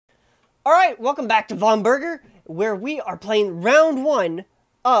Alright, welcome back to Von Burger, where we are playing round one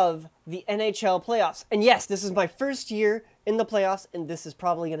of the NHL playoffs. And yes, this is my first year in the playoffs, and this is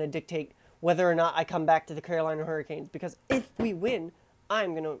probably going to dictate whether or not I come back to the Carolina Hurricanes. Because if we win,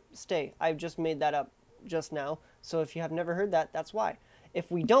 I'm going to stay. I've just made that up just now. So if you have never heard that, that's why.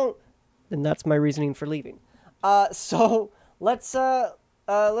 If we don't, then that's my reasoning for leaving. So let's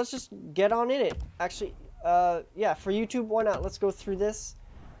just get on in it. Actually, yeah, for YouTube, why not? Let's go through this.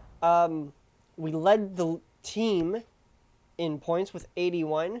 We led the team in points with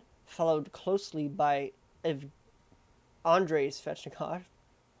 81, followed closely by Andrei Svechnikov.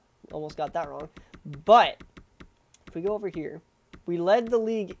 Almost got that wrong. But if we go over here, we led the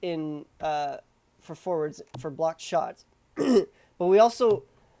league in for forwards for blocked shots, but we also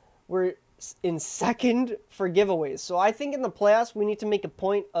were in second for giveaways. So I think in the playoffs we need to make a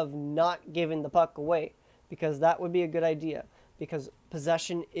point of not giving the puck away, because that would be a good idea, because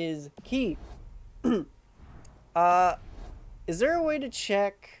possession is key. Is there a way to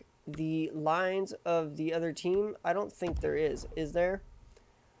check the lines of the other team? I don't think there is. Is there?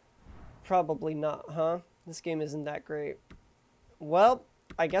 Probably not, huh? This game isn't that great. Well,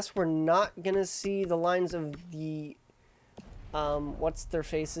 I guess we're not gonna see the lines of the what's their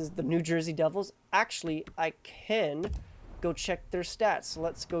faces, the New Jersey Devils. Actually, I can go check their stats. So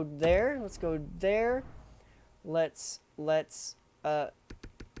let's go there. Let's go there. Let's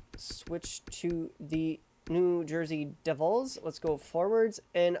switch to the New Jersey Devils. Let's go forwards.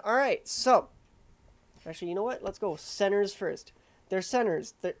 And all right, so actually, you know what? Let's go centers first. Their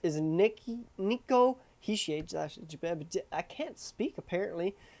centers. There is Nico Hischier. I can't speak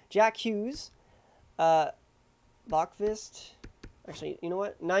apparently. Jack Hughes, Bachvist. Actually, you know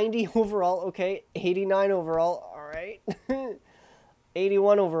what? 90 overall. Okay, 89 overall. All right.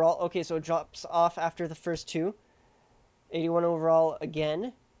 81 overall. Okay, so it drops off after the first two. 81 overall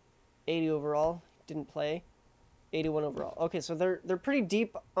again. 80 overall. Didn't play. 81 overall. Okay, so they're pretty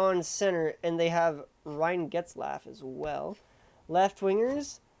deep on center, and they have Ryan Getzlaff as well. Left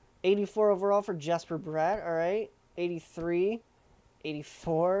wingers, 84 overall for Jesper Bratt. All right. 83,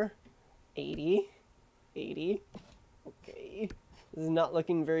 84, 80, 80. Okay. This is not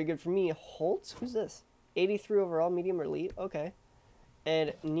looking very good for me. Holtz? Who's this? 83 overall, medium elite. Okay.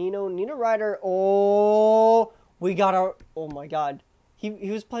 And Nino Ryder. Oh, we got our... Oh, my God. He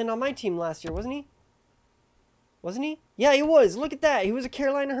was playing on my team last year, wasn't he? Wasn't he? Yeah, he was. Look at that. He was a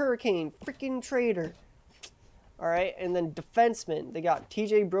Carolina Hurricane. Freaking traitor. All right. And then defensemen. They got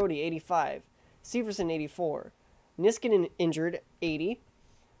TJ Brody, 85. Severson, 84. Niskanen injured, 80.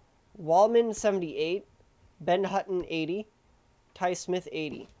 Wallman, 78. Ben Hutton, 80. Ty Smith,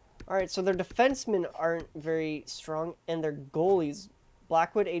 80. All right, so their defensemen aren't very strong, and their goalies,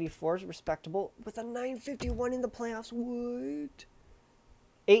 Blackwood, 84, is respectable, with a 951 in the playoffs. What?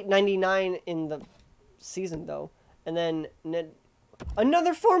 899 in the season, though. And then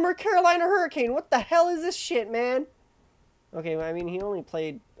another former Carolina Hurricane. What the hell is this shit, man? Okay, I mean, he only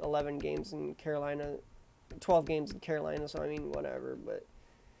played 11 games in Carolina, 12 games in Carolina, so I mean, whatever, but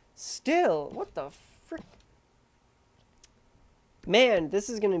still, what the frick? Man, this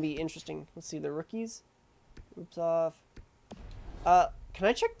is going to be interesting. Let's see, the rookies. Oops off. Can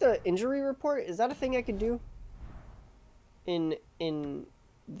I check the injury report? Is that a thing I could do? In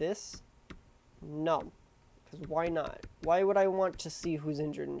this? No. Because why not? Why would I want to see who's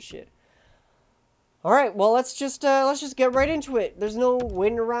injured and shit? Alright, well, let's just get right into it. There's no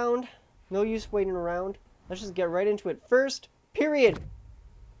waiting around. No use waiting around. Let's just get right into it. First period.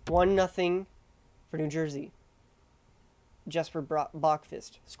 1-0 for New Jersey. Jesper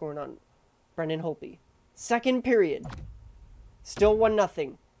Bachvist scoring on Brendan Holtby. Second period. Still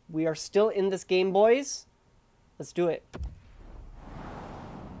 1-0. We are still in this game, boys. Let's do it.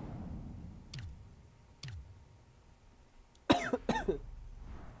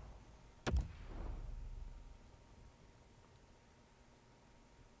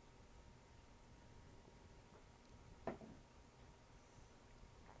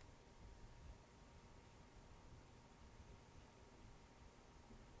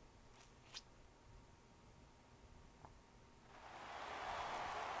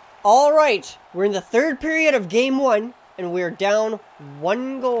 All right, we're in the third period of game one, and we're down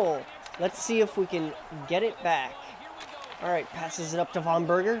 1 goal. Let's see if we can get it back. All right, passes it up to Von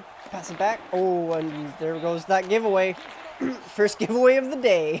Burger. Pass it back. Oh, and there goes that giveaway. First giveaway of the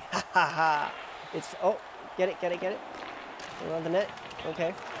day. Ha ha ha. It's, oh, get it. Around the net.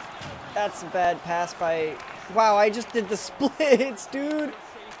 Okay. That's a bad pass by, wow, I just did the splits, dude.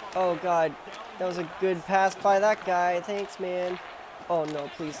 Oh, God. That was a good pass by that guy. Thanks, man. Oh, no,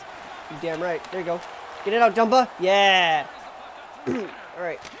 please. You damn right. There you go. Get it out, Dumba. Yeah. All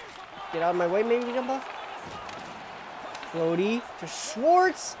right. Get out of my way, maybe, Dumba. Floaty to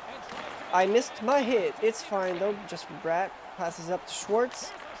Schwartz. I missed my hit. It's fine, though. Just Brat passes up to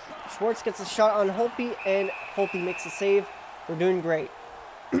Schwartz. Schwartz gets a shot on Holtby, and Holtby makes a save. We're doing great.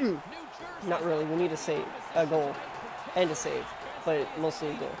 Not really. We need a save. A goal. And a save. But mostly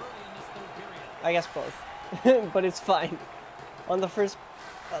a goal. I guess both. But it's fine. On the first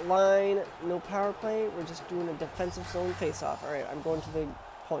line, no power play. We're just doing a defensive zone face-off. Alright, I'm going to the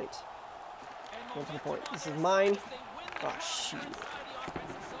point. Going to the point. This is mine. Oh, shit.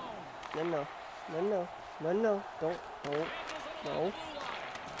 No, no. No, no. No, no. Don't. No.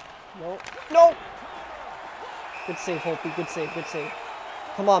 No. No! Good save, Holtby. Good save. Good save.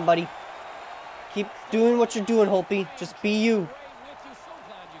 Come on, buddy. Keep doing what you're doing, Holtby. Just be you.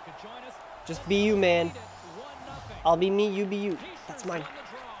 Just be you, man. I'll be me, you be you. That's mine.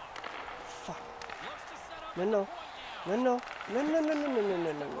 Fuck. No, no. No, no. No, no, no, no, no, no,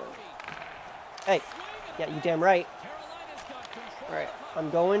 no, no. Hey. Yeah, you damn right. Alright, I'm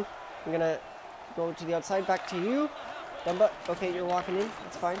going. I'm gonna go to the outside. Back to you. Dumba. Okay, you're walking in.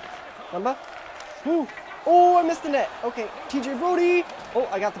 That's fine. Dumba. Woo. Oh, I missed the net. Okay, TJ Brody. Oh,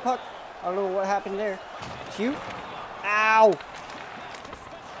 I got the puck. I don't know what happened there. To you. Ow.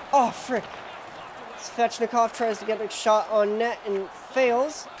 Oh, frick. Svechnikov tries to get a shot on net and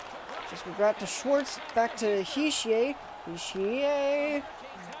fails. Just regret to Schwartz. Back to Hischier. Hischier.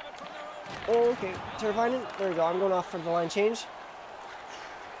 Oh, okay. Teravainen. There we go. I'm going off for the line change.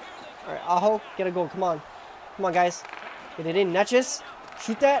 Alright, Aho. Get a goal. Come on. Come on, guys. Get it in. Netches.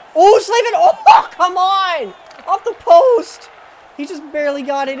 Shoot that. Oh, Slavin. Oh, come on. Off the post. He just barely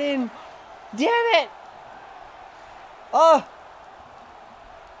got it in. Damn it. Oh.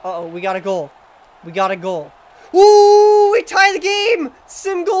 Uh-oh. We got a goal. We got a goal. Ooh, we tie the game.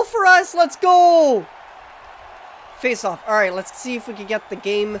 Sim goal for us. Let's go. Face off. All right, let's see if we can get the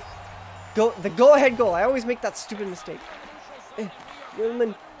game. The go-ahead goal. I always make that stupid mistake.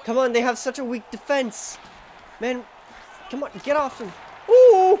 Gentlemen, come on. They have such a weak defense. Man, come on. Get off them.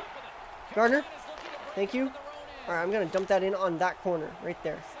 Ooh. Gardner. Thank you. All right, I'm going to dump that in on that corner right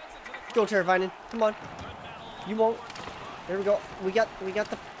there. Go, Teravainen. Come on. You won't. There we go. We got the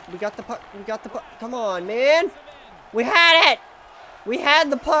puck. We got the puck. Come on, man. We had it. We had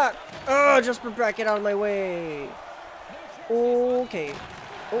the puck. Oh, just get out of my way. Okay.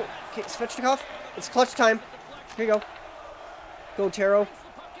 Oh, okay. Svechnikov. It's clutch time. Here you go. Go, Taro.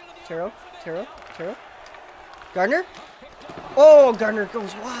 Taro. Gardner. Oh, Gardner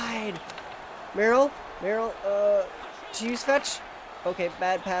goes wide. Merrill. To you, Svech. Okay,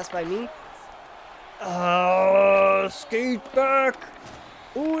 bad pass by me. Skate back.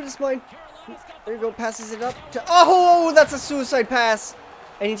 Ooh, this is mine. There you go, passes it up to... Oh, that's a suicide pass.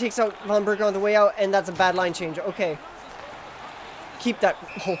 And he takes out Von Berger on the way out, and that's a bad line change. Okay. Keep that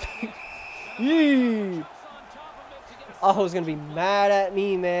whole thing. Yee. Aho's going to be mad at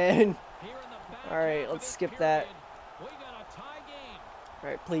me, man. All right, let's skip that. All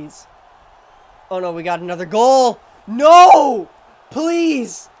right, please. Oh, no, we got another goal. No!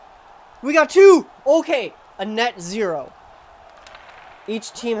 Please! We got 2! Okay, a net 0.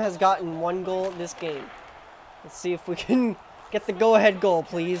 Each team has gotten 1 goal this game. Let's see if we can get the go-ahead goal,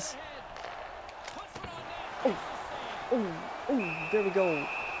 please. Oh, there we go.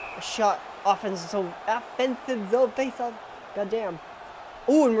 A shot. Offensive zone face-off. Goddamn.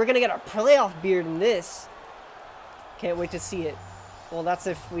 Oh, and we're going to get a playoff beard in this. Can't wait to see it. Well, that's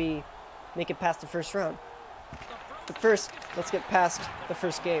if we make it past the first round. But first, let's get past the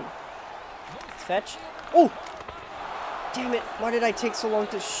first game. Let's fetch. Oh! Damn it. Why did I take so long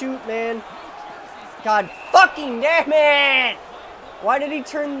to shoot, man? God fucking damn it! Why did he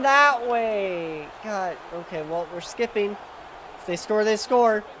turn that way? God. Okay, well, we're skipping. If they score, they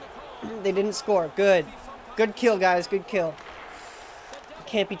score. They didn't score. Good. Good kill, guys. Good kill.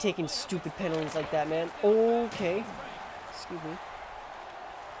 Can't be taking stupid penalties like that, man. Okay. Excuse me.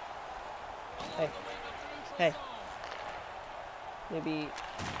 Hey. Maybe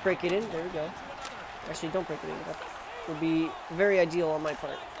break it in. There we go. Actually, don't break it in. That would be very ideal on my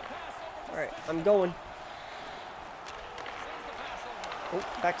part. Alright, I'm going. Oh,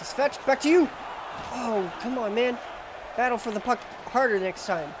 back to Svech. Back to you. Oh, come on, man. Battle for the puck harder next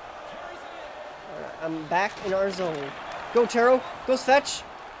time. Alright, I'm back in our zone. Go, Taro. Go, Svech.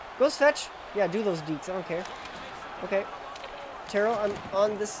 Go, Svech. Yeah, do those deeks. I don't care. Okay. Taro, I'm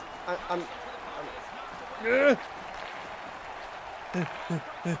on this. I'm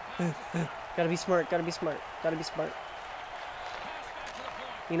Gotta be smart.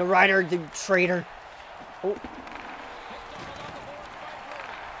 Nino Ryder, the traitor. Oh.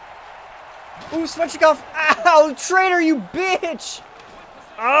 Ooh, Svechnikov. Ow, traitor, you bitch.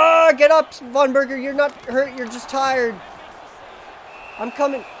 Ah, Ah, get up, Von Berger. You're not hurt. You're just tired. I'm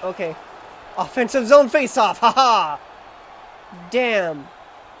coming. Okay. Offensive zone face-off. Haha. Damn.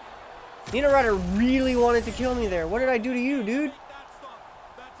 Niederreiter really wanted to kill me there. What did I do to you, dude?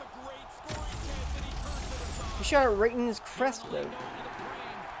 He shot it right in his crest, though.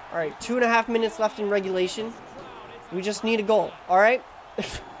 Alright, 2.5 minutes left in regulation. We just need a goal. Alright?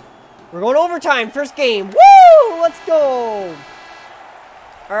 We're going overtime. First game. Woo! Let's go!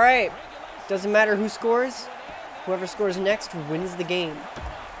 Alright. Doesn't matter who scores. Whoever scores next wins the game.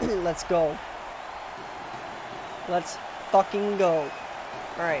 Let's go. Let's fucking go.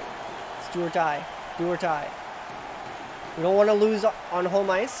 Alright. Let's do or die. Do or die. We don't want to lose on home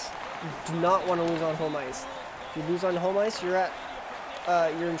ice. We do not want to lose on home ice. If you lose on home ice, you're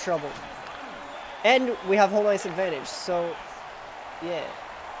in trouble. And we have home ice advantage, so yeah.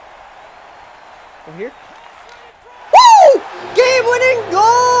 Over here. Woo! Game-winning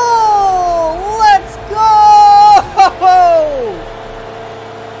goal! Let's go!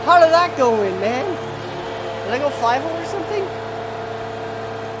 How did that go in, man? Did I go 5-0 or something?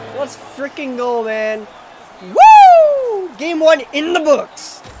 Let's freaking go, man. Woo! Game 1 in the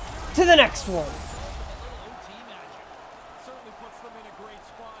books. To the next one.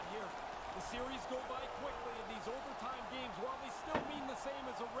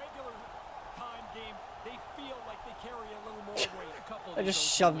 I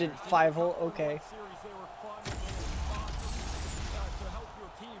just shoved it 5-0. Okay.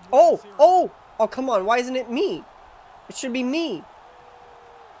 Oh! Oh! Oh, come on. Why isn't it me? It should be me.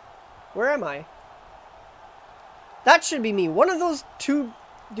 Where am I? That should be me. One of those two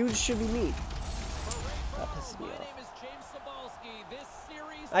dudes should be me. That pisses me off.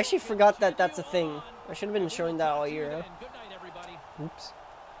 I actually forgot that that's a thing. I should have been showing that all year, huh? Oops.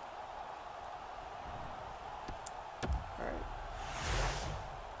 Alright.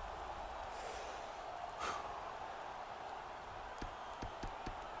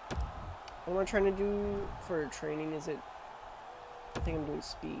 What am I trying to do for training? Is it... I think I'm doing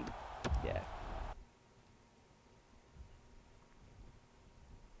speed. Yeah.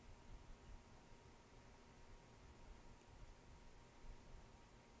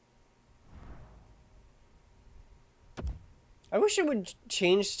 I wish it would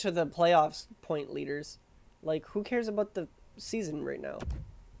change to the playoffs point leaders. Like, who cares about the season right now?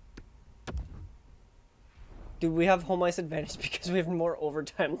 Dude, we have home ice advantage because we have more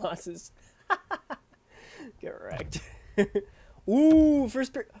overtime losses. Get wrecked. Ooh,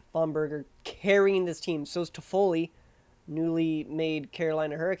 first period. Von Berger carrying this team. So is Toffoli, newly made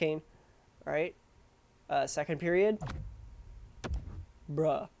Carolina Hurricane. All right. Second period.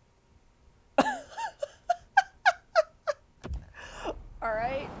 Bruh. All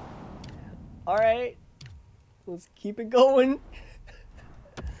right. All right. Let's keep it going.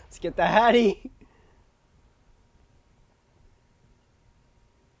 Let's get the Hattie.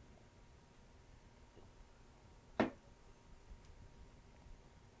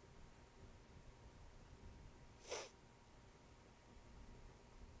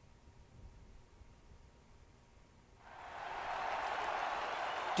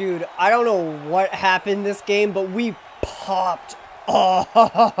 Dude, I don't know what happened this game, but we popped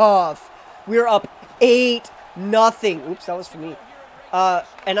off. We're up 8-0. Oops, that was for me.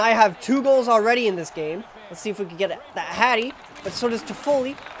 And I have 2 goals already in this game. Let's see if we can get that Hattie. But so does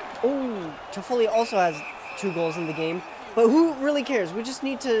Toffoli. Oh, Toffoli also has 2 goals in the game. But who really cares? We just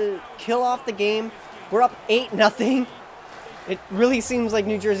need to kill off the game. We're up 8-0. It really seems like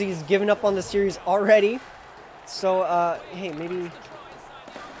New Jersey's given up on the series already. So, hey, maybe...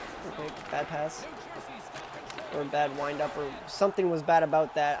 Okay, bad pass. Or bad wind-up, or something was bad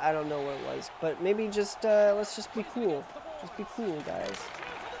about that. I don't know what it was. But maybe just, let's just be cool. Just be cool, guys.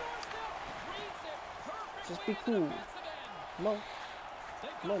 Just be cool. Come on.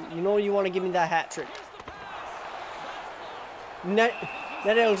 Come on. You know you want to give me that hat trick. Net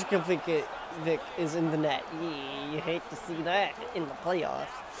Elžkovic is in the net. Yeah, you hate to see that in the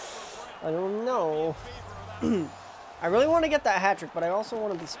playoffs. I don't know. I really want to get that hat trick, but I also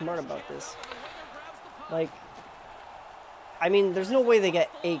want to be smart about this. Like, I mean, there's no way they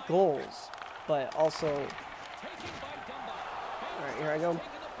get 8 goals, but also... Alright, here I go.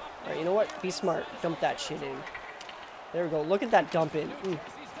 Alright, you know what? Be smart. Dump that shit in. There we go. Look at that dump in.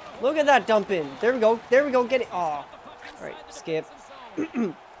 Look at that dump in. There we go. There we go. Get it. Oh. Alright, skip.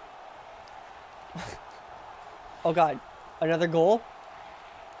 Oh, God. Another goal?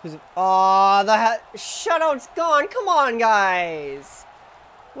 Who's it? Oh, the shutout's gone. Come on, guys.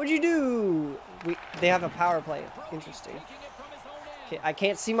 What'd you do? They have a power play. Interesting. Okay, I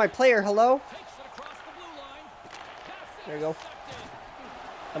can't see my player. Hello? There you go.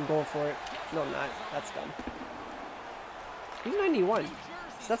 I'm going for it. No, I'm not. That's dumb. Who's 91?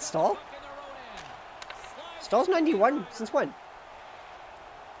 Is that Stahl? Stahl's 91? Since when?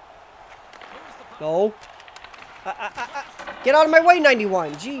 No. Get out of my way,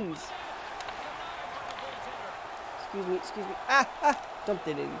 91. Jeez. Excuse me, excuse me. Dumped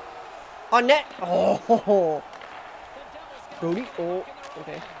it in. On net. Oh. Brody. Oh.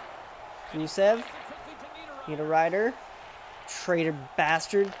 Okay. Can you save? Need a rider. Traitor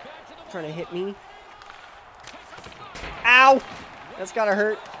bastard. Trying to hit me. Ow. That's gotta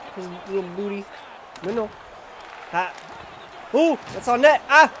hurt. His little booty. No. Oh, that's on net.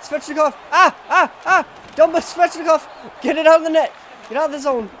 Svechnikov. Dumba Svechnikov. Get it out of the net. Get out of the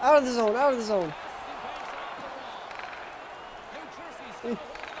zone. Out of the zone. Out of the zone. Ooh,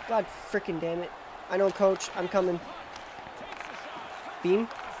 God freaking damn it. I know, coach. I'm coming. Beam.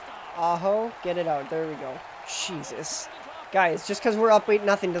 Aho. Get it out. There we go. Jesus. Guys, just because we're up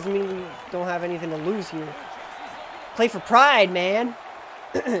 8-0 doesn't mean we don't have anything to lose here. Play for pride, man.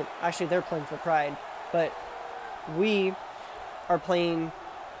 Actually, they're playing for pride. But we are playing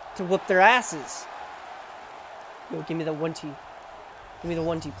to whoop their asses. Yo, give me the 1T. Give me the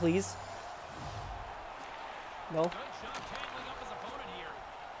 1T, please. No?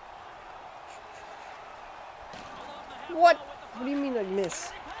 What? What do you mean I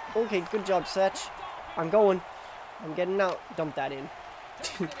miss? Okay, good job, Setch. I'm going. I'm getting out. Dump that in.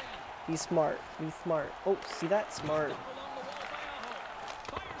 Be smart. Be smart. Oh, see that? Smart.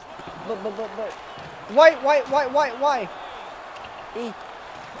 But. Why?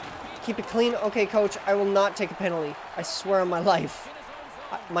 Keep it clean. Okay, coach. I will not take a penalty. I swear on my life.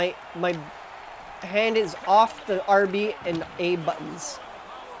 My hand is off the RB and A buttons.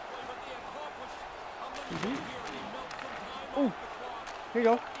 Ooh. Here you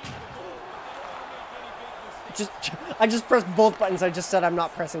go. I just pressed both buttons. I just said I'm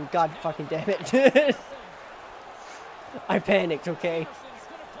not pressing. God fucking damn it. I panicked, okay?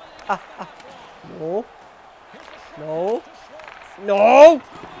 No. No. No!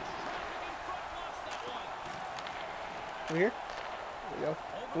 Over here? There we go.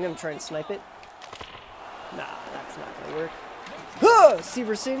 I'm gonna try and snipe it. Nah, that's not gonna work. Huh!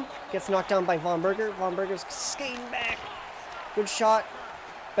 Severson gets knocked down by Von Berger. Von Berger's skating back. Good shot.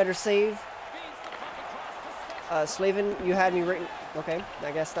 Better save. Slavin, you had me written. Okay,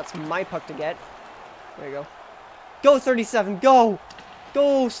 I guess that's my puck to get. There you go. Go, 37, go!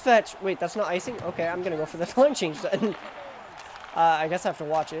 Go, Svetch! Wait, that's not icing? Okay, I'm gonna go for the line change then. I guess I have to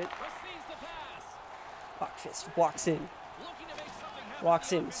watch it. Buckfist walks in.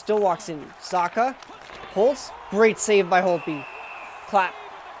 Walks in. Still walks in. Zaka. Holtz. Great save by Holtby. Clap.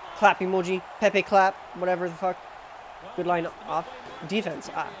 Clap emoji. Pepe clap. Whatever the fuck. Good line off.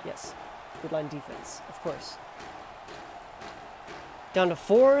 Defense. Yes. Good line defense. Of course. Down to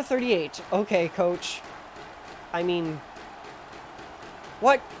 4:38. Okay, coach. I mean...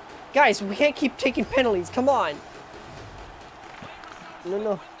 What? Guys, we can't keep taking penalties. Come on.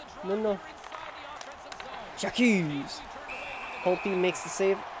 No. Jacques. Holtby makes the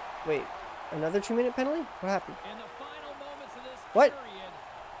save. Wait. Another 2-minute penalty? What happened? What?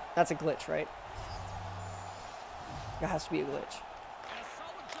 That's a glitch, right? That has to be a glitch.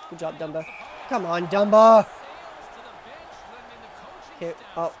 Good job, Dumba. Come on, Dumba! Okay.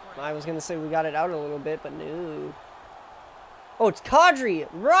 Oh, I was gonna say we got it out a little bit, but no. Oh, it's Kadri!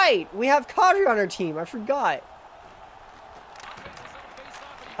 Right! We have Kadri on our team. I forgot.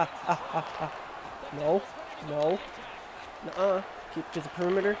 No. Nuh-uh. Keep to the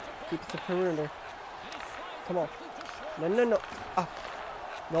perimeter. Keep to the perimeter. Come on. No.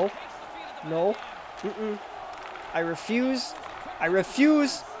 No. I refuse. I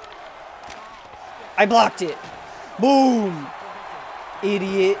blocked it. Boom.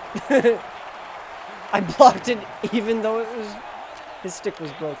 Idiot. I blocked it even though his stick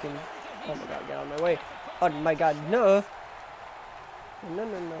was broken. Oh my god, get out of my way. Oh my god, no.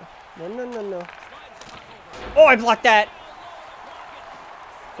 No. Oh, I blocked that.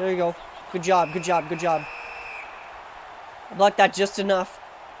 There you go. Good job. I blocked that just enough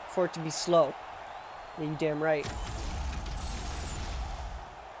for it to be slow. Yeah, you damn right.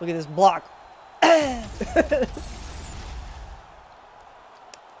 Look at this block.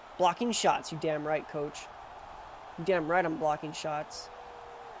 Blocking shots, you damn right, coach. You damn right I'm blocking shots.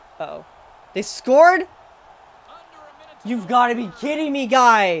 Uh-oh. They scored? You've got to be kidding me,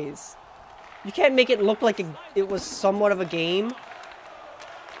 guys. You can't make it look like it was somewhat of a game.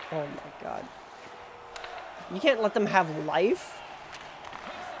 Oh my god. You can't let them have life.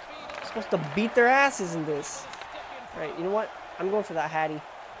 You're supposed to beat their asses in this. Alright, you know what? I'm going for that Hattie.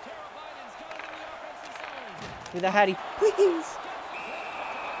 Give me that Hattie, please.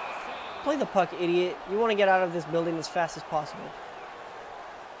 Play the puck, idiot. You want to get out of this building as fast as possible.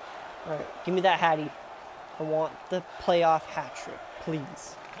 Alright, give me that Hattie. I want the playoff hat trick,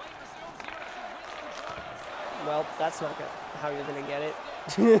 please. Well, that's not how you're going to get it.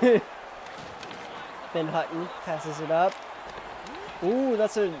 Ben Hutton passes it up. Ooh,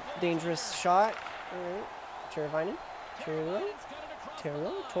 that's a dangerous shot. Alright. Teravainen.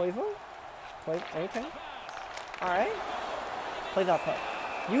 Toivo. Okay. Alright. Play that puck.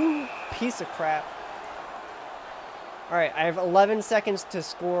 You piece of crap. Alright, I have 11 seconds to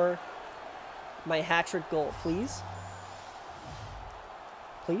score my hat-trick goal, please.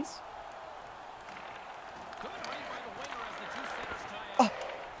 Please.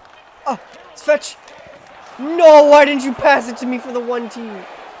 Fetch. No, why didn't you pass it to me for the 1-2?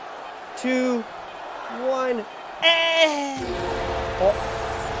 2, 1. Oh.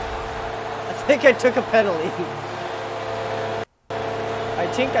 I think I took a penalty. I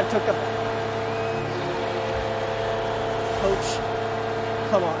think I took a... Coach,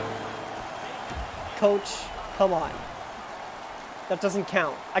 come on. Coach, come on. That doesn't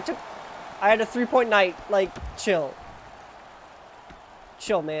count. I had a 3-point night. Like, chill.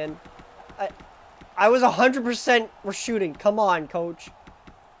 Chill, man. I was 100% we're shooting. Come on, coach.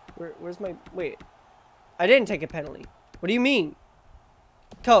 Where's my... Wait. I didn't take a penalty. What do you mean?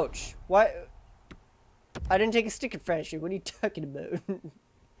 Coach, why... I didn't take a stick at friendship. What are you talking about? To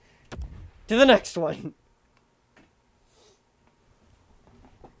the next one.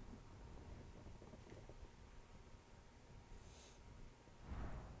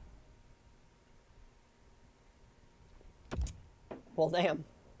 Well, damn.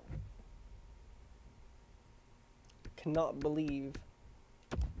 Cannot believe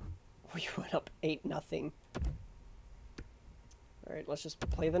we went up 8-0. Alright, let's just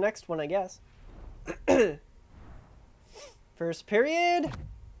play the next one, I guess. First period.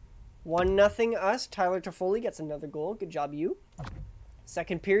 1-0 us. Tyler Toffoli gets another goal. Good job, you.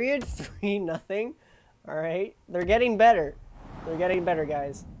 Second period. 3-0. Alright. They're getting better. They're getting better,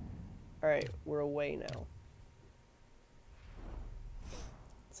 guys. Alright, we're away now.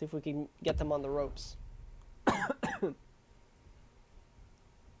 Let's see if we can get them on the ropes.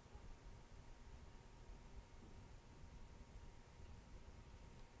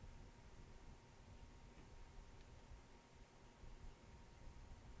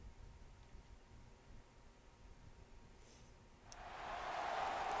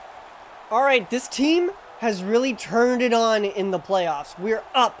 All right, this team has really turned it on in the playoffs. We're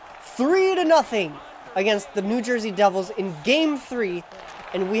up 3-0 against the New Jersey Devils in Game 3,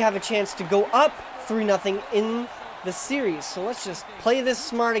 and we have a chance to go up 3-0 in the series. So let's just play this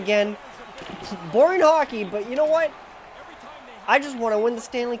smart again. Boring hockey, but you know what? I just want to win the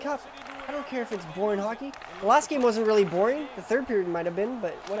Stanley Cup. I don't care if it's boring hockey. The last game wasn't really boring. The third period might have been,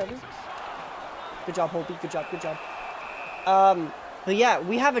 but whatever. Good job, Holtby. Good job, good job. But yeah,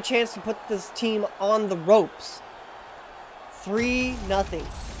 we have a chance to put this team on the ropes. 3-0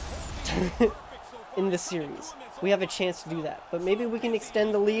 in the series. We have a chance to do that. But maybe we can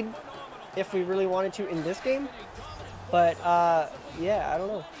extend the lead if we really wanted to in this game. But, yeah, I don't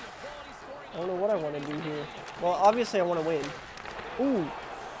know. I don't know what I want to do here. Well, obviously I want to win. Ooh,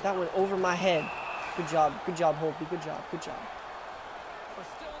 that went over my head. Good job, Holtby. Good job, good job.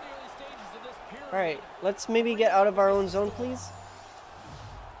 Alright, let's maybe get out of our own zone, please.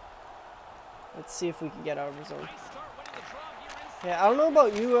 Let's see if we can get out of our zone. Yeah, I don't know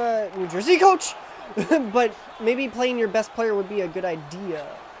about you, New Jersey coach, but maybe playing your best player would be a good idea.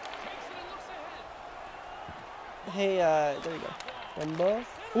 Hey, there you go. Remember?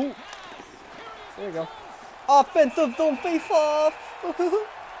 Ooh. There you go. Offensive zone face-off.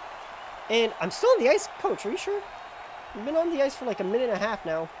 And I'm still on the ice, coach. Are you sure? You've been on the ice for like a minute and a half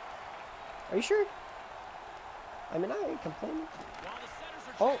now. Are you sure? I mean, I ain't complaining.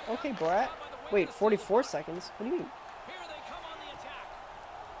 Oh, okay, Brat. Wait, 44 seconds? What do you mean?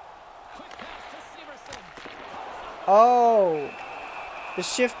 Oh. The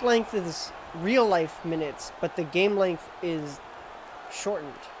shift length is real life minutes, but the game length is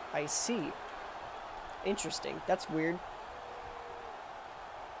shortened. I see. Interesting. That's weird.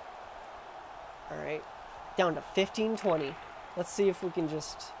 Alright. Down to 15-20. Let's see if we can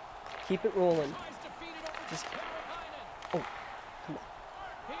just keep it rolling. Just... Oh, come on.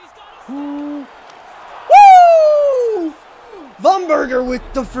 Woo! Vumberger with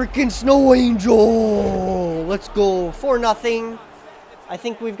the freaking Snow Angel! Let's go. 4-0. I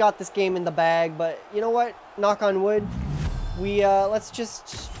think we've got this game in the bag, but you know what? Knock on wood. We, let's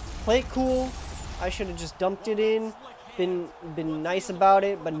just play it cool. I should have just dumped it in. Been nice about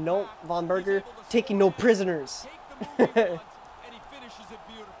it, but no, Vumberger taking no prisoners.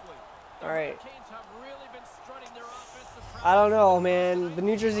 All right. I don't know, man. The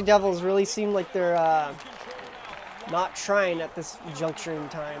New Jersey Devils really seem like they're not trying at this juncture in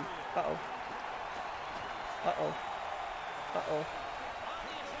time. Uh-oh. Uh-oh. Uh-oh.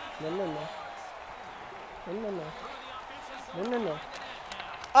 No, no, no. No, no, no. No, no, no.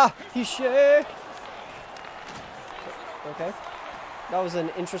 Ah! He shake! Okay. That was an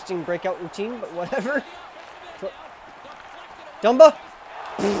interesting breakout routine, but whatever. Dumba!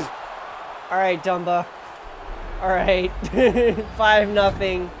 Alright, Dumba. Alright.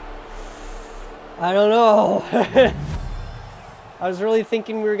 5-0. I don't know. I was really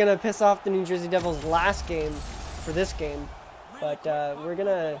thinking we were going to piss off the New Jersey Devils last game for this game. But we're going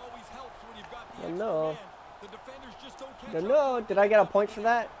to... No. No. Did I get a point for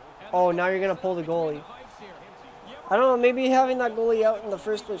that? Oh, now you're going to pull the goalie. I don't know. Maybe having that goalie out in the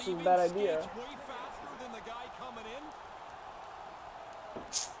first place was a bad idea.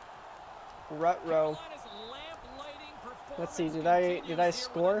 Rut-row. Let's see. Did I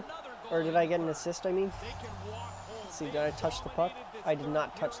score? Or did I get an assist, I mean? Let's see. Did I touch the puck? I did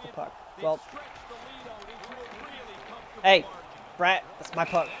not touch the puck. Well. Hey. Brat. That's my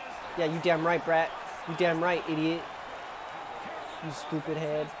puck. Yeah, you damn right, Brat. You damn right, idiot. You stupid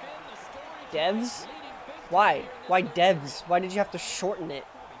head. Devs? Why? Why Devs? Why did you have to shorten it?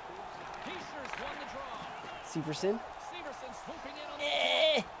 Severson?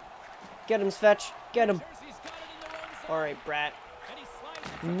 Get him, Svetch. Get him. Alright, Brat.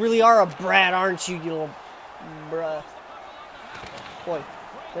 You really are a brat, aren't you, you little bruh. Boy.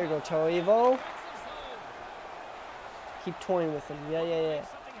 There you go, Toivo. Keep toying with him. Yeah.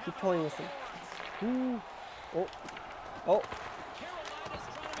 Keep toying with him. Ooh. Oh. Oh.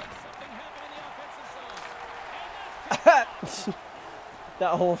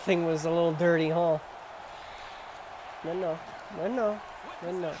 That whole thing was a little dirty, huh? No.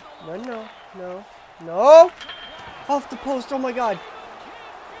 Off the post, oh my god.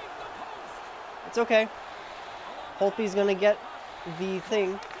 It's okay. Holtby's gonna get the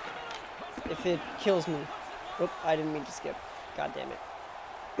thing if it kills me. Oop, I didn't mean to skip. God damn it.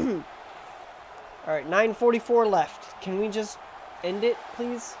 Alright, 9:44 left. Can we just end it,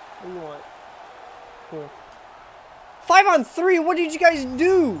 please? What do you want? Cool. 5-on-3, what did you guys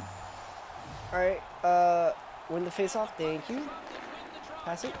do? Alright, win the face-off, thank you.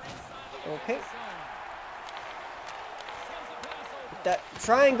 Pass it. Okay. That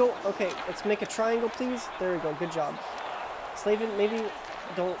triangle, okay, let's make a triangle, please. There we go, good job. Slavin, maybe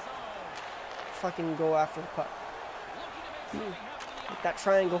don't fucking go after the puck. Make that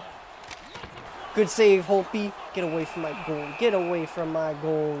triangle. Good save, Holtby. Get away from my goal. Get away from my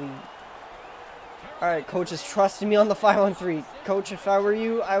goalie. Alright, coach is trusting me on the 5-on-3. Coach, if I were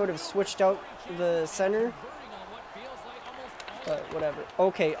you, I would have switched out the center. But whatever.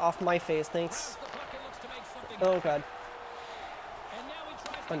 Okay, off my face, thanks. Oh god.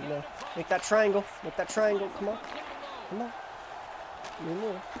 Oh no. Make that triangle. Make that triangle. Come on. Come on.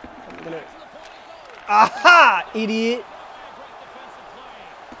 I'm gonna... Aha! Idiot!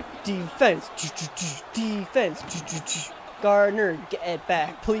 Defense. Defense. Gardner, get it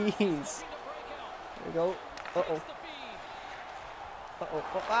back, please. There we go. Uh-oh. Uh-oh.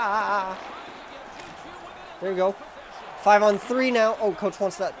 Ah! There we go. 5-on-3 now. Oh, coach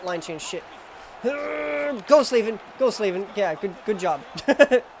wants that line change. Shit. Go, Slavin. Go, Slavin. Yeah, good job.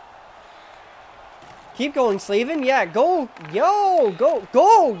 Keep going, Slavin. Yeah, go. Yo,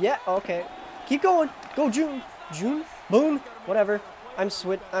 go. Yeah, okay. Keep going. Go, June. Boone. Whatever. I'm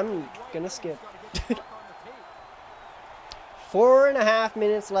gonna skip. 4.5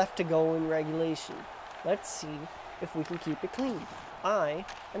 minutes left to go in regulation. Let's see if we can keep it clean. I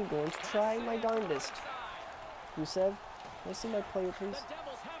am going to try my darndest. Gusev, can I see my player, please?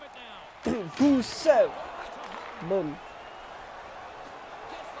 Gusev! Boom.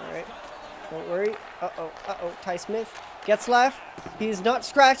 Alright. Don't worry. Uh-oh. Ty Smith. Getzlaff. He is not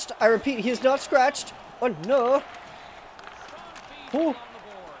scratched. I repeat, he is not scratched. Oh, no. Ooh.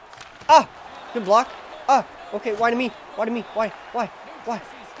 Ah! Good block. Ah! Okay, why to me? Why?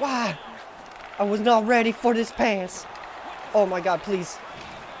 I was not ready for this pass. Oh my god, please.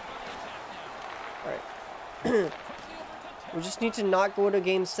 Alright. We just need to not go to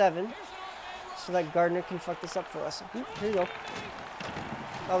game 7 so that Gardner can fuck this up for us. Ooh, here you go.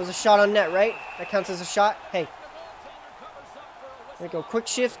 That was a shot on net, right? That counts as a shot. Hey. There you go. Quick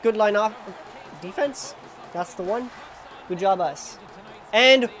shift. Good line off. Defense. That's the one. Good job, us.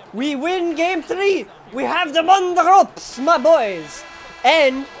 And we win game 3. We have them on the ropes, my boys.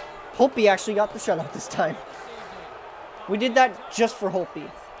 And Holtby actually got the shutout this time. We did that just for Holtby.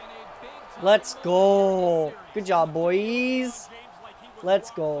 Let's go. Good job, boys.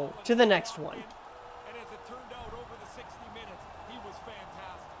 Let's go to the next one. And as it turned out over the 60 minutes, he was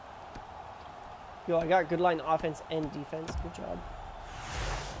fantastic. Yo, I got good line offense and defense. Good job.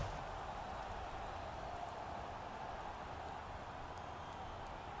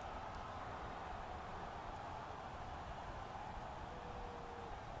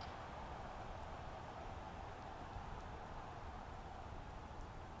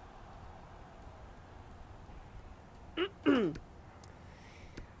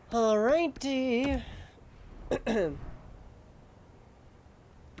 Alrighty.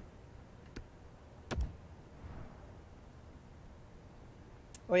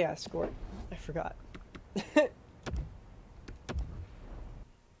 Oh yeah, score. I forgot.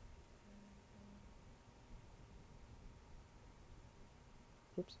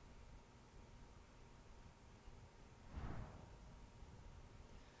 Oops.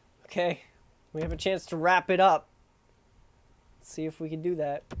 Okay, we have a chance to wrap it up. Let's see if we can do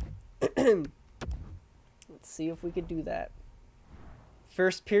that. Let's see if we could do that.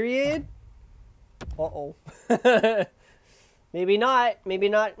 First period. Uh-oh. Maybe not. Maybe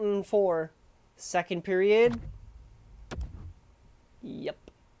not in 4. Second period. Yep.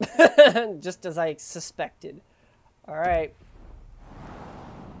 Just as I suspected. Alright.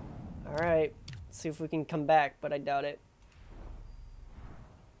 Alright. Let's see if we can come back, but I doubt it.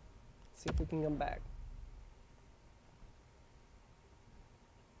 Let's see if we can come back.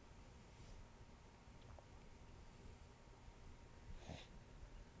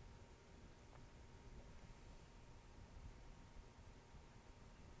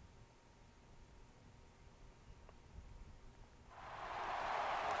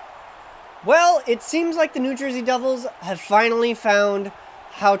 Well, it seems like the New Jersey Devils have finally found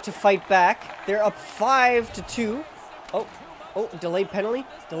how to fight back. They're up 5-2. Oh, delayed penalty.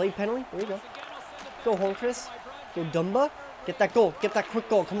 Delayed penalty. There you go. Go, Holmqvist. Go, Dumba. Get that goal. Get that quick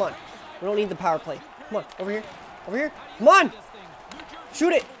goal. Come on. We don't need the power play. Come on. Over here. Over here. Come on.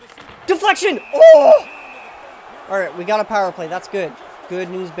 Shoot it. Deflection. Oh! All right, we got a power play. That's good. Good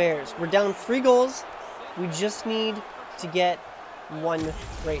news, Bears. We're down 3 goals. We just need to get 1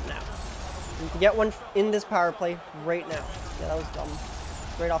 right now. We can get 1 in this power play right now. Yeah, that was dumb.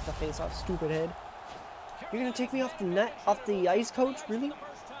 Right off the face-off. Stupid head. You're going to take me off the net, off the ice, coach? Really?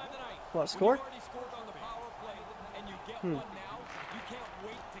 What, score? You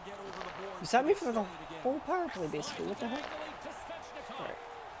sat me for the whole power play, basically. What the heck? Alright.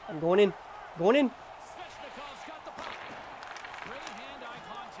 I'm going in. Going in.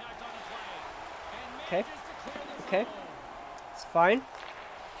 Okay. Okay. It's fine.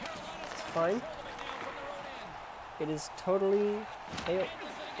 It's fine. It is totally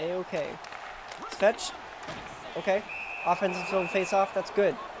a-okay. It's fetched. Okay. Offensive zone face-off. That's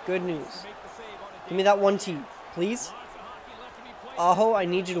good. Good news. Give me that 1T, please. Aho, I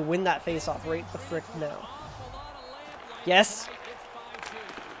need you to win that face-off right the frick now. Yes.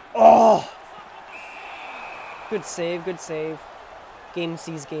 Oh! Good save, good save. Game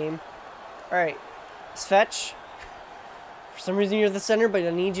sees game. Alright. Svetch. For some reason you're the center, but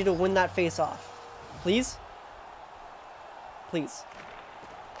I need you to win that face-off. Please? Please.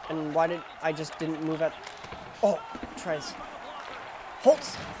 And why did I just didn't move at... Oh, tries.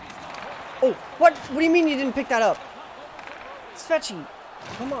 Holtz. Oh, what? What do you mean you didn't pick that up? Svetchy.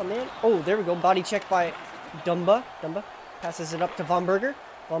 Come on, man. Oh, there we go. Body check by Dumba. Dumba passes it up to Von Berger.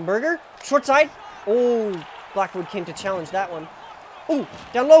 Von Berger. Short side. Oh, Blackwood came to challenge that one. Oh,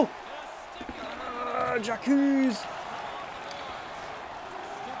 down low. Jacques.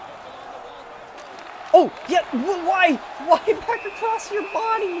 Oh, yeah. Why? Why back across your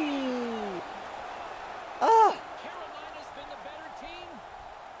body? Ah.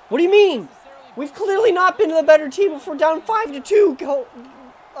 What do you mean? We've clearly not been the better team if we're down 5-2. Go,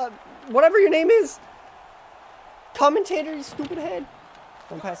 whatever your name is. Commentator, you stupid head.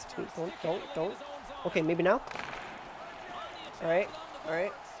 Don't pass it to me. Don't. Okay, maybe now. Alright.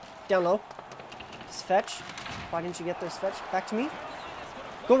 Down low. Fetch. Why didn't you get those fetch? Back to me.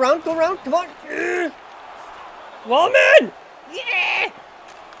 Go round. Come on. Woman! Yeah!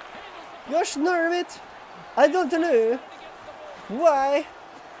 Gosh, nerve it. I don't know. Why?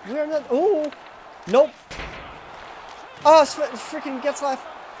 We're not. Oh! Nope. Oh, freaking Getzlaff.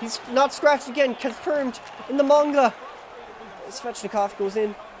 He's not scratched again. Confirmed in the manga. Svechnikov goes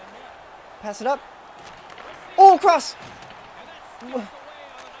in. Pass it up. Oh, cross!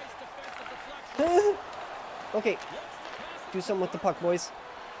 Okay. Do something with the puck, boys.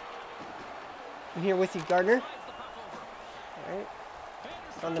 I'm here with you, Gardner. Alright.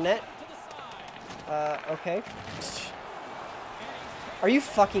 On the net. Okay. Are you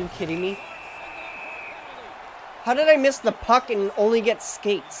fucking kidding me? How did I miss the puck and only get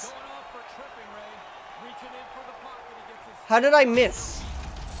skates? How did I miss?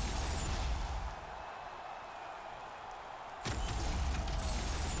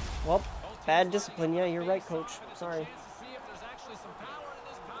 Well, bad discipline. Yeah, you're right, coach. Sorry.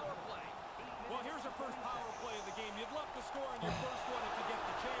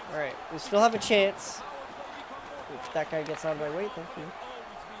 Alright, we still have a chance. If that guy gets out of my way, thank you.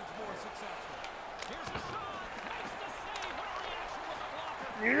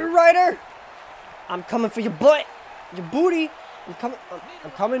 You're Ryder! I'm coming for your butt! Your booty! I'm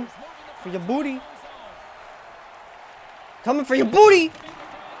coming for your booty! Coming for your booty!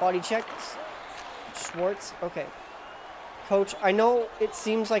 Body check. Schwartz. Okay. Coach, I know it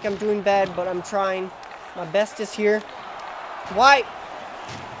seems like I'm doing bad, but I'm trying. My best is here. Why?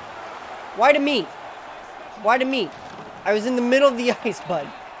 Why to me? Why to me? I was in the middle of the ice, bud.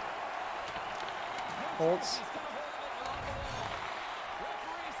 Holtz.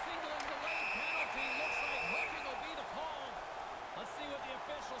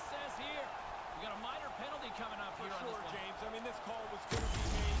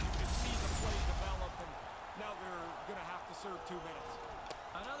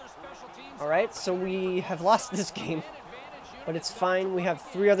 Alright, so we have lost this game, but it's fine. We have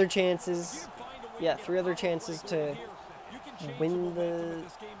 3 other chances. Yeah, 3 other chances to win the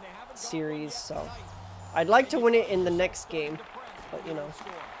series, so I'd like to win it in the next game, but you know.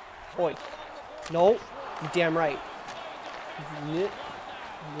 Oi. No. You damn right. No.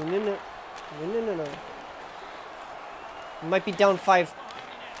 We might be down 5-2,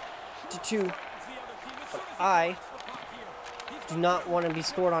 but I do not want to be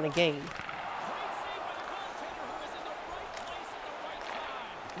scored on a game.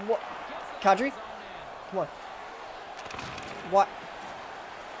 What? Kadri? Come on. What?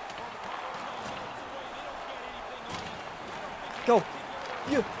 Go.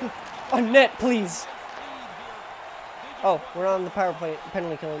 You. On net, please. Oh, we're not on the power play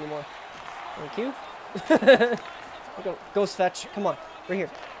penalty kill anymore. Thank you. Go. Ghost fetch. Come on. Right here.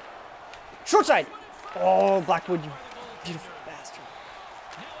 Short side. Oh, Blackwood, you beautiful bastard.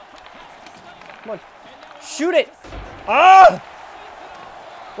 Come on. Shoot it. Ah!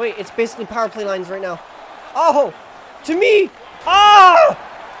 Wait, it's basically power play lines right now. Oh! To me! Ah!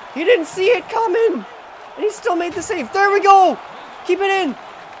 He didn't see it coming! And he still made the save. There we go! Keep it in!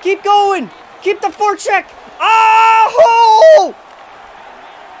 Keep going! Keep the forecheck! Oh!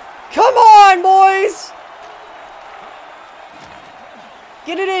 Come on, boys!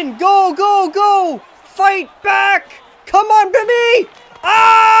 Get it in! Go, go, go! Fight back! Come on, baby!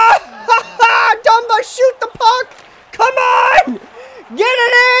 Ah! Dumba, shoot the puck! Come on! Get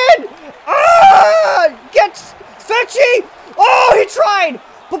it in! Ah! Get Fetchy! Oh, he tried!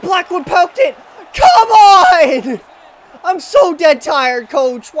 But Blackwood poked it! Come on! I'm so dead tired,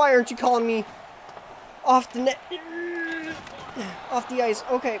 coach. Why aren't you calling me off the net? Off the ice.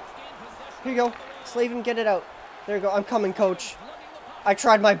 Okay. Here you go. Slavin, get it out. There you go. I'm coming, coach. I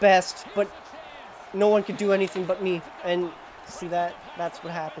tried my best, but no one could do anything but me. And see that? That's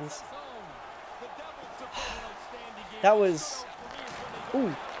what happens. That was...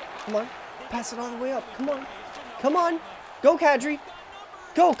 Ooh, come on. Pass it all the way up. Come on. Come on. Go, Kadri.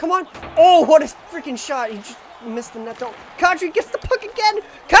 Go, come on. Oh, what a freaking shot. He just missed the net, though. Kadri gets the puck again.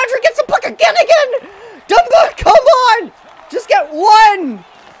 Kadri gets the puck again. Dumba, come on. Just get one.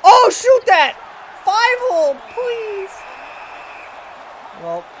 Oh, shoot that. 5-hole, please.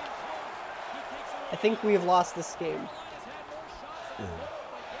 Well, I think we have lost this game.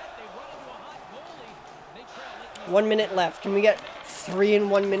 1 minute left. Can we get 3 in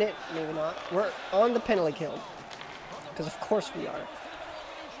 1 minute? Maybe not. We're on the penalty kill. Because of course we are.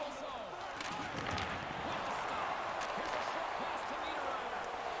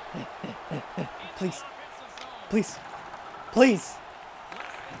 Please. Please. Please.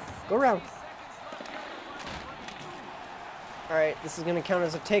 Go around. Alright, this is going to count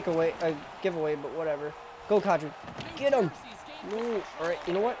as a takeaway, a giveaway, but whatever. Go, Kadri. Get him. No. Alright,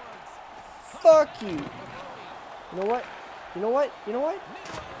 you know what? Fuck you. You know what? You know what? You know what?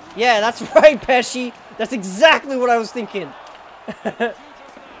 Yeah, that's right, Pesci. That's exactly what I was thinking. You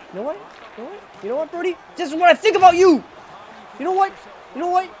know what? You know what? You know what, Brody? This is what I think about you. You know what? You know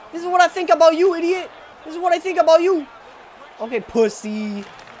what? This is what I think about you, idiot. This is what I think about you. Okay, pussy.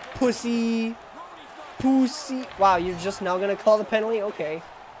 Pussy. Pussy. Wow, you're just now going to call the penalty? Okay.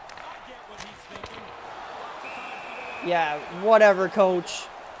 Yeah, whatever, coach.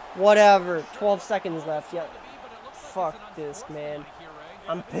 Whatever. 12 seconds left. Yeah. Fuck this, man.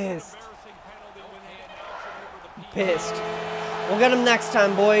 I'm pissed. I'm pissed. We'll get him next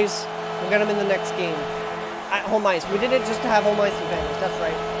time, boys. We'll get him in the next game. at home ice. We did it just to have home ice advantage. That's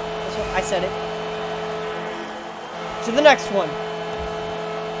right. That's what I said it. To the next one.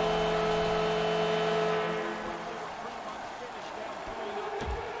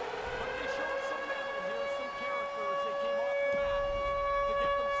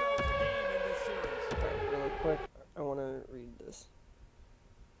 Alright, really quick. I want to read this.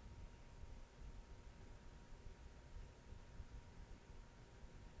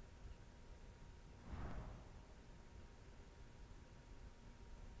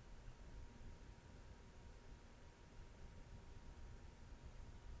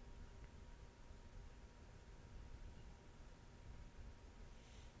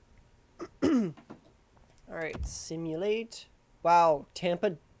 Alright, simulate. Wow,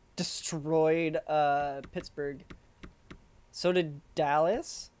 Tampa destroyed Pittsburgh. So did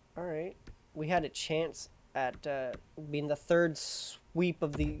Dallas. Alright. We had a chance at being the third sweep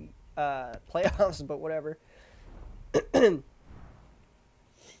of the playoffs, but whatever.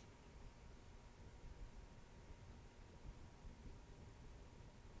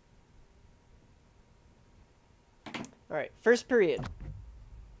 Alright, first period.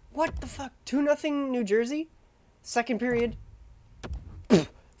 What the fuck? 2-0 New Jersey? Second period.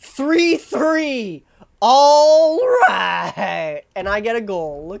 3-3. All right. And I get a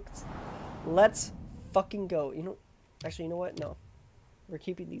goal. Let's fucking go. You know, actually, you know what? No. We're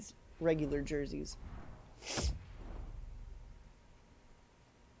keeping these regular jerseys.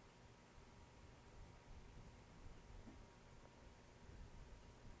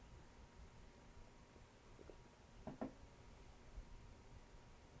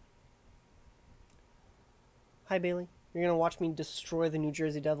 Hi, Bailey. You're gonna watch me destroy the New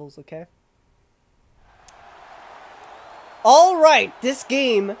Jersey Devils, okay? Alright, this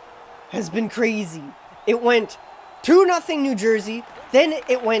game has been crazy. It went 2-0 New Jersey, then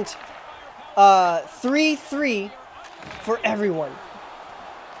it went 3-3 for everyone.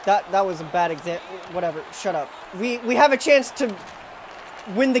 That was a bad example. Whatever, shut up. We have a chance to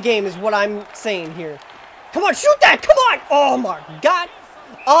win the game is what I'm saying here. Come on, shoot that! Come on! Oh my god!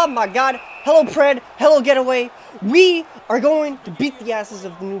 Oh my god! Hello, Pred. Hello, Getaway. We are going to beat the asses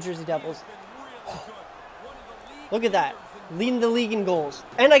of the New Jersey Devils. Look at that. Leading the league in goals.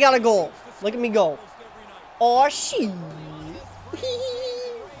 And I got a goal. Look at me go. Aw, shit.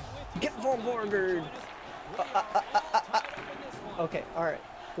 Get Vorborgered. Okay, alright.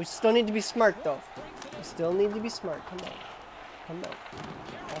 We still need to be smart, though. We still need to be smart. Come on. Come on.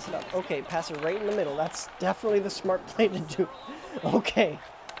 Pass it up. Okay, pass it right in the middle. That's definitely the smart play to do. Okay.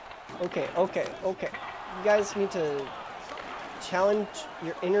 Okay. You guys need to challenge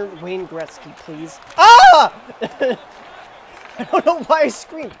your inner Wayne Gretzky, please. Ah! I don't know why I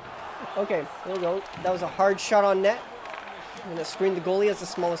screamed. Okay, there we go. That was a hard shot on net. I'm gonna screen the goalie as the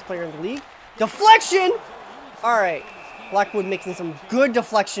smallest player in the league. Deflection! Alright. Blackwood making some good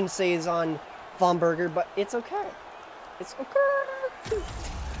deflection saves on Vonberger, but it's okay. It's okay.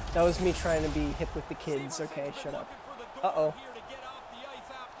 That was me trying to be hip with the kids. Okay, shut up. Uh-oh.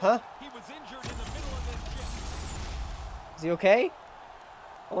 Huh? Is he okay?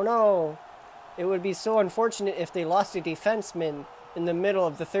 Oh no. It would be so unfortunate if they lost a defenseman in the middle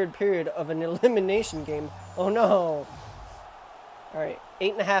of the third period of an elimination game. Oh no. Alright,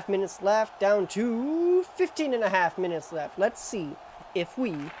 8.5 minutes left, down to 15.5 minutes left. Let's see if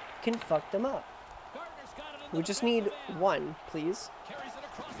we can fuck them up. We just need one, please.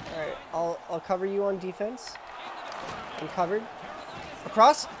 Alright, I'll cover you on defense. I'm covered.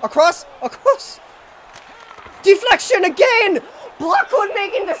 Across! Deflection again! Blackwood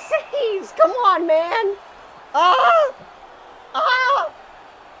making the saves! Come on, man!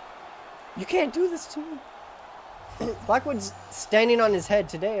 You can't do this to me. Blackwood's standing on his head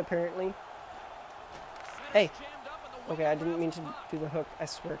today, apparently. Hey. Okay, I didn't mean to do the hook. I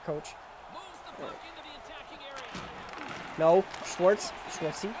swear, coach. Right. No.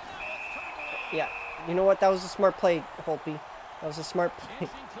 Schwartzy. Yeah. You know what? That was a smart play, Holtby. That was a smart play.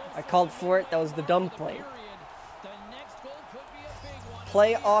 I called for it. That was the dumb play.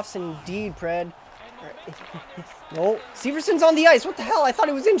 Playoffs indeed, Pred. Right. No. Severson's on the ice. What the hell? I thought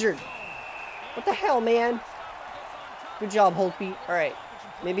he was injured. What the hell, man? Good job, Holtby. All right.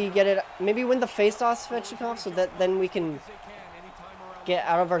 Maybe get it. Maybe win the face-off, Svechnikov, so that then we can get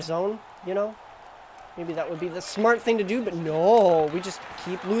out of our zone, you know? Maybe that would be the smart thing to do, but no. We just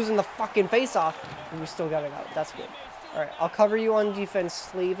keep losing the fucking face-off, and we still got it out. That's good. All right. I'll cover you on defense,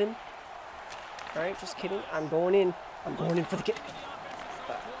 Slavin. All right. Just kidding. I'm going in. I'm going in for the kick.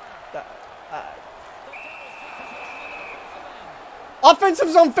 Offensive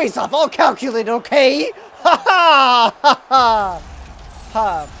zone face-off, all calculated, okay? Ha ha ha ha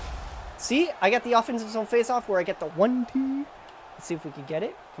ha. See, I got the offensive zone face-off where I get the 1-2. Let's see if we can get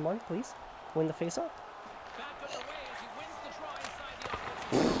it. Come on, please. Win the face-off.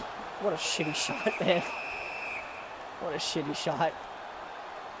 What a shitty shot, man. What a shitty shot.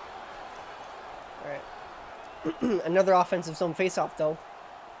 Alright. Another offensive zone face-off, though.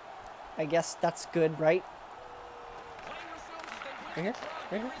 I guess that's good, right? Right here?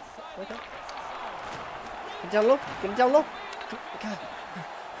 Right here? Okay. Get down low. Get it down low. God.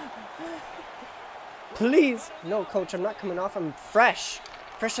 Please. No, coach, I'm not coming off. I'm fresh.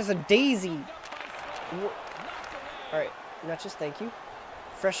 Fresh as a daisy. Alright. Nutches, thank you.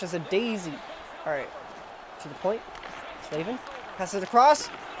 Fresh as a daisy. Alright. To the point. Slavin. Pass it across.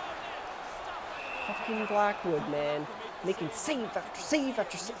 Fucking Blackwood, man. Making save after save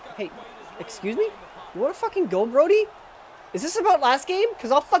after save. Hey, excuse me? You wanna fucking go, Brody? Is this about last game?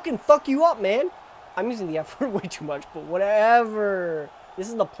 Because I'll fucking fuck you up, man. I'm using the F word way too much, but whatever. This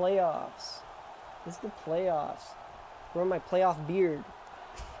is the playoffs. This is the playoffs. Growing my playoff beard.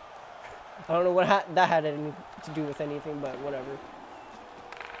 I don't know what that had anything to do with anything, but whatever.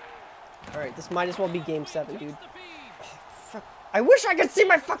 Alright, this might as well be game 7, dude. Oh, fuck. I wish I could see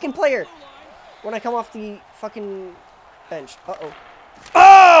my fucking player when I come off the fucking bench. Uh-oh.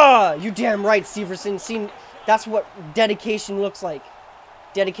 Ah! You damn right, Severson. That's what dedication looks like.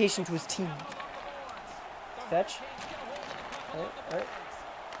 Dedication to his team. Fetch. Alright, alright.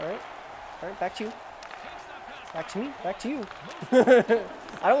 Alright. Alright, back to you. Back to me. Back to you.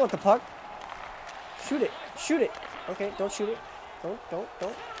 I don't want the puck. Shoot it. Shoot it. Okay, don't shoot it. Don't.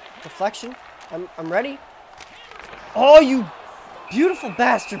 Deflection. I'm ready. Oh, you beautiful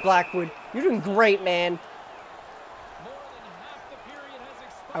bastard, Blackwood. You're doing great, man.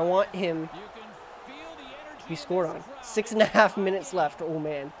 I want him to be scored on. 6.5 minutes left. Oh,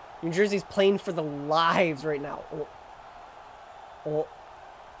 man. New Jersey's playing for the lives right now. Oh.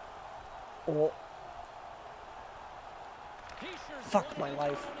 Fuck my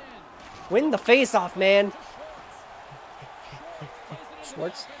life. Win the face-off, man.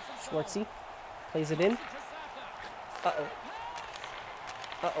 Schwartzy. Plays it in. Uh-oh.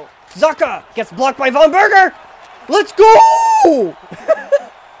 Zaka gets blocked by Von Berger. Let's go!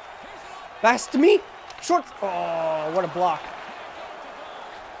 Pass to me. Short. Oh, what a block.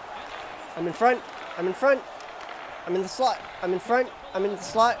 I'm in front. I'm in the slot. I'm in front. I'm in the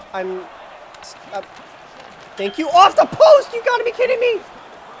slot. Thank you. Off the post! You gotta be kidding me!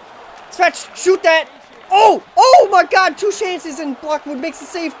 Fetch! Shoot that! Oh my god! 2 chances and Blackwood makes the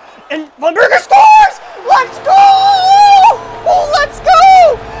save. And Von Berger scores! Let's go! Oh, let's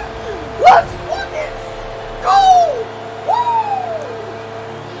go! Let's fucking go! Woo!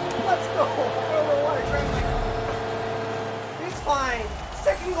 Let's go! I don't know why I drank my... It's fine.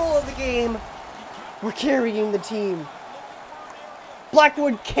 Second goal of the game. We're carrying the team.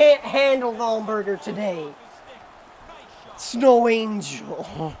 Blackwood can't handle Von Berger today. Snow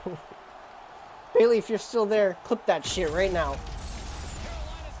Angel. Bailey, if you're still there, clip that shit right now.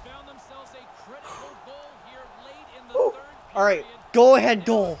 Alright, go ahead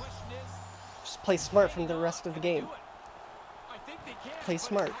goal. Just play smart from the rest of the game. Play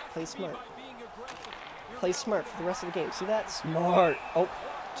smart. Play smart. Play smart for the rest of the game. See that? Smart. Oh,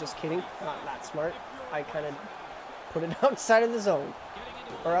 just kidding. Not that smart. I kind of put it outside of the zone.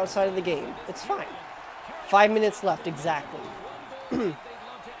 Or outside of the game. It's fine. 5 minutes left, exactly.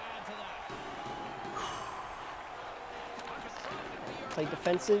 Play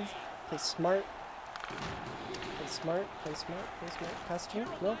defensive. Play smart. Play smart. Play smart. Play smart. Pass to you?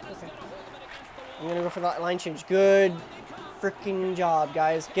 No? Okay. I'm going to go for that line change. Good freaking job,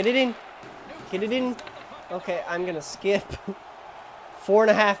 guys. Get it in. Get it in. Okay, I'm going to skip.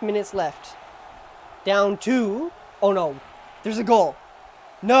 4.5 minutes left. Down 2. Oh, no. There's a goal.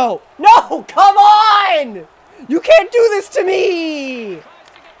 No. No! Come on! You can't do this to me!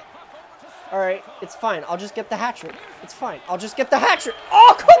 Alright, it's fine. I'll just get the hat trick. It's fine. I'll just get the hat trick.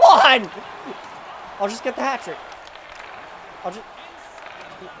 Oh, come on! I'll just get the hat trick. I'll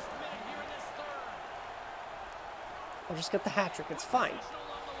just get the hat trick. It's fine.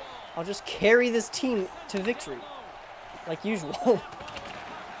 I'll just carry this team to victory. Like usual.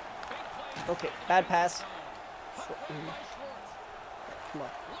 Okay, bad pass. Come on.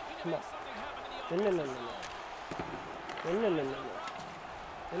 Come on.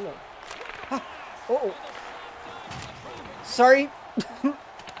 No. Ah. Oh. Sorry.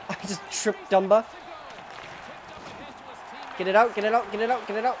 I just tripped Dumba. Get it out.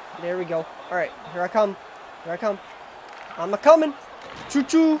 There we go. Alright, here I come. I'm a-coming.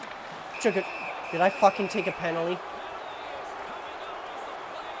 Choo-choo. Did I fucking take a penalty?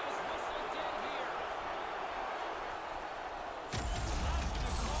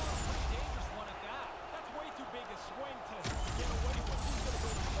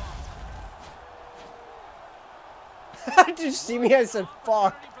 Did you see me? I said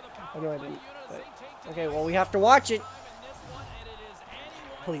fuck. I know I didn't. But, okay, well, we have to watch it.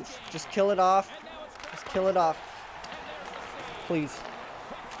 Please, just kill it off. Just kill it off. Please.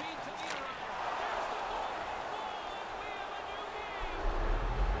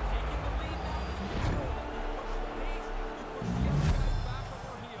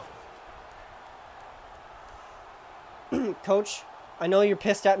 Coach, I know you're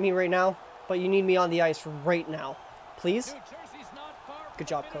pissed at me right now, but you need me on the ice right now. Please? Good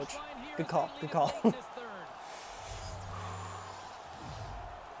job, Coach. Good call. Good call.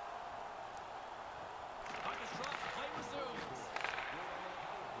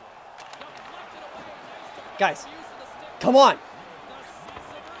 Guys, come on.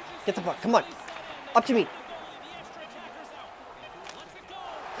 Get the puck. Come on. Up to me.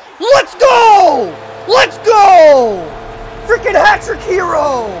 Let's go! Let's go! Freaking hat-trick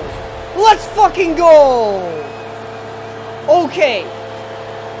hero! Let's fucking go! Okay.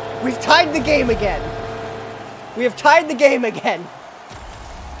 We've tied the game again. We have tied the game again.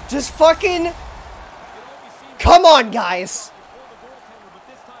 Just fucking... Come on, guys.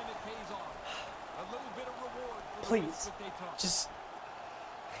 Please. Just...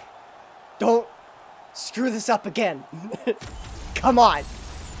 Don't screw this up again. Come on.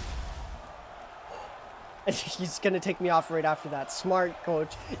 He's gonna take me off right after that. Smart,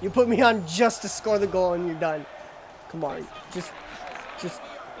 coach. You put me on just to score the goal and you're done. Come on. Just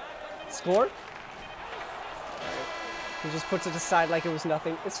score? He just puts it aside like it was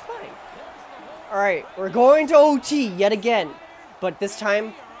nothing. It's fine. Alright, we're going to OT yet again. But this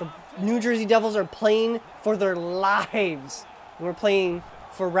time, the New Jersey Devils are playing for their lives. We're playing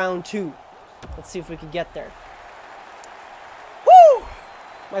for round 2. Let's see if we can get there. Woo!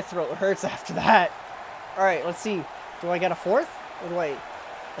 My throat hurts after that. Alright, let's see. Do I get a fourth? Or do I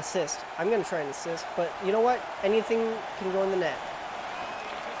assist? I'm going to try and assist. But you know what? Anything can go in the net.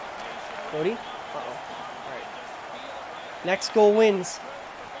 Brody? Uh-oh. Alright. Next goal wins.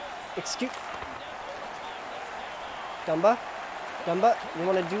 Excuse... Dumba? Dumba? You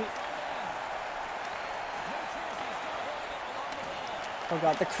want to do... Oh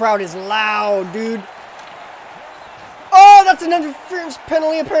god, the crowd is loud, dude. Oh, that's an interference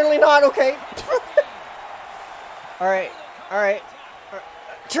penalty. Apparently not. Okay. Alright. Alright.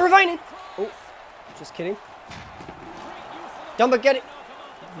 Chervinen! Oh, just kidding. Dumba, get it!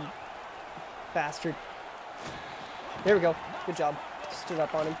 Bastard. There we go. Good job. Stood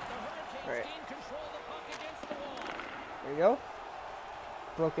up on him. Alright. There you go.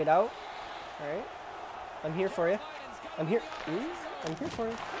 Broke it out. Alright. I'm here for you. I'm here. I'm here for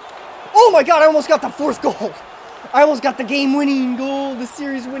you. Oh my god, I almost got the 4th goal! I almost got the game-winning goal, the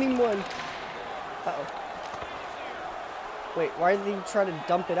series-winning one. Uh-oh. Wait, why did he try to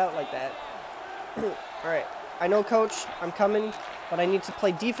dump it out like that? Alright. I know, coach. I'm coming. But I need to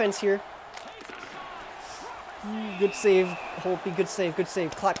play defense here. Good save, Holtby. Good save. Good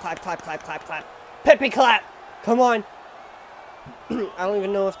save. Clap, clap, clap, clap, clap, clap. Pepe clap! Come on. I don't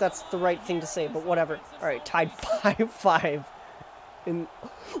even know if that's the right thing to say, but whatever. Alright, tied 5-5. Woo!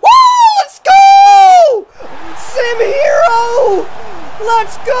 Let's go! Sim Hero!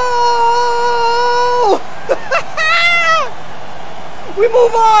 Let's go! We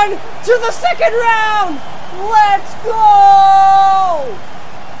move on to the 2nd round! Let's go!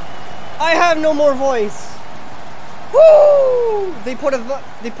 I have no more voice. Woo! They put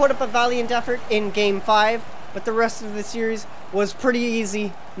up a valiant effort in Game 5, but the rest of the series was pretty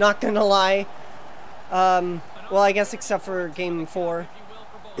easy, not gonna lie. Well, I guess except for Game 4.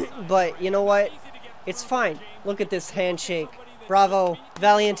 But you know what? It's fine. Look at this handshake. Bravo.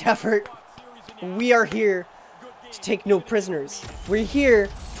 Valiant effort. We are here to take no prisoners. We're here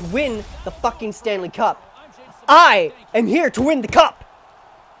to win the fucking Stanley Cup. I am here to win the cup.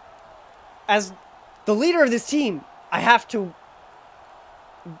 As the leader of this team, I have to,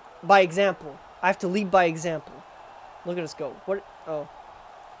 by example. I have to lead by example. Look at us go. What? Oh.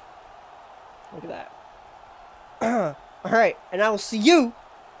 Look at that. Alright, and I will see you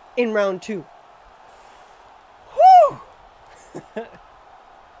in round 2. Woo!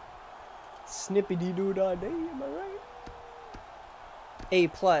 Snippity-doo-dah-day, am I right? A+.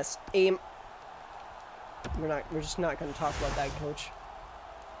 A... We're just not going to talk about that, coach.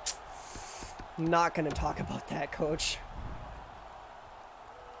 Not going to talk about that, coach.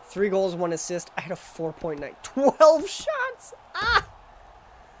 3 goals, 1 assist. I had a 4.9. 12 shots! Ah!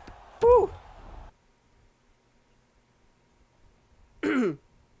 Whew!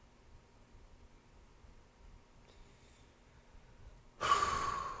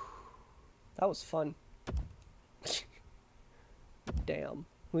 That was fun. Damn.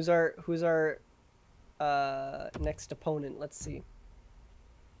 Who's our next opponent. Let's see.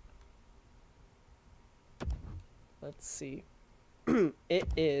 Let's see. It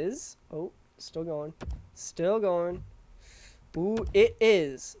is... Oh, still going. Still going. Ooh, it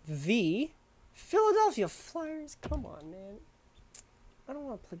is the Philadelphia Flyers. Come on, man. I don't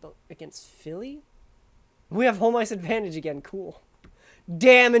want to play against Philly. We have home ice advantage again. Cool.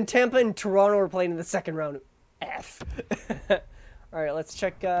 Damn, and Tampa and Toronto are playing in the second round. F. All right, let's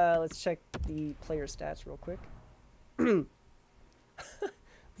check the player stats real quick.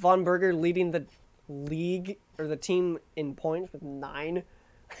 Von Berger leading the league or the team in points with 9,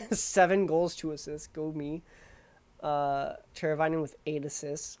 7 goals, 2 assists. Go me. Teravainen with 8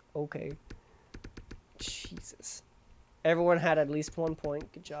 assists. Okay. Jesus. Everyone had at least 1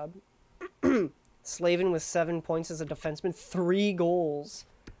 point. Good job. Slavin with 7 points as a defenseman. 3 goals.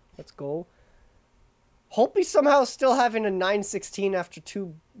 Let's go. Holtby somehow still having a 9-16 after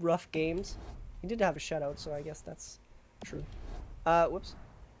 2 rough games. He did have a shutout, so I guess that's true. Whoops.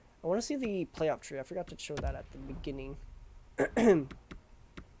 I want to see the playoff tree. I forgot to show that at the beginning. Playoff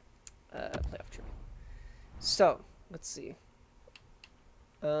tree. So, let's see.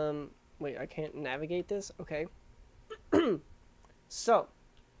 Wait, I can't navigate this? Okay. So,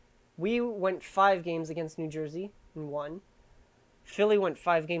 we went 5 games against New Jersey and won. Philly went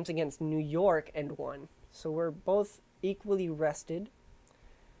 5 games against New York and won. So we're both equally rested.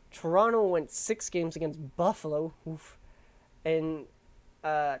 Toronto went 6 games against Buffalo. Oof. And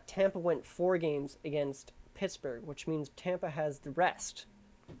Tampa went 4 games against Pittsburgh, which means Tampa has the rest,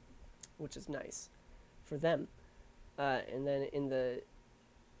 which is nice for them. And then in the,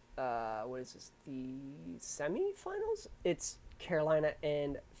 what is this, the semifinals? It's Carolina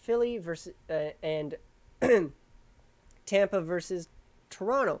and Philly versus, and Tampa versus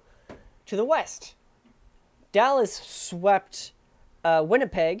Toronto. To the west, Dallas swept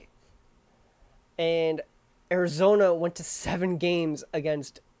Winnipeg, and Arizona went to 7 games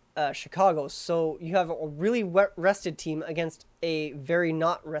against Chicago. So you have a really rested team against a very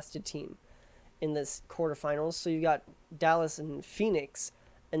not rested team in this quarterfinals. So you got Dallas and Phoenix,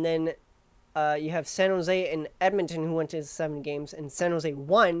 and then you have San Jose and Edmonton who went to 7 games, and San Jose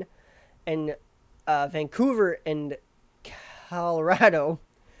won, and Vancouver and Colorado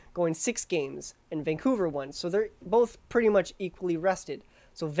going 6 games, and Vancouver won. So they're both pretty much equally rested.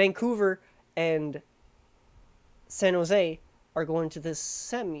 So Vancouver and San Jose are going to the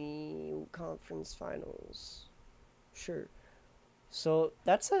semi-conference finals. Sure. So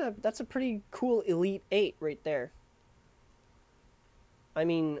that's a pretty cool Elite 8 right there. I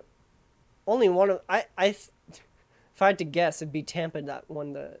mean, only one of if I had to guess, it'd be Tampa that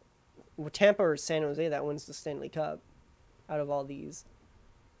won Tampa or San Jose that wins the Stanley Cup out of all these.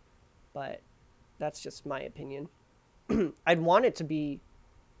 But that's just my opinion. I'd want it to be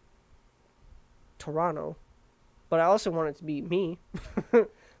Toronto, but I also want it to be me. I don't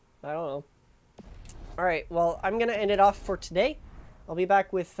know. All right, well, I'm gonna end it off for today. I'll be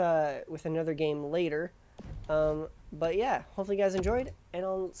back with another game later. But yeah, hopefully you guys enjoyed, and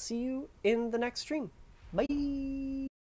I'll see you in the next stream. Bye.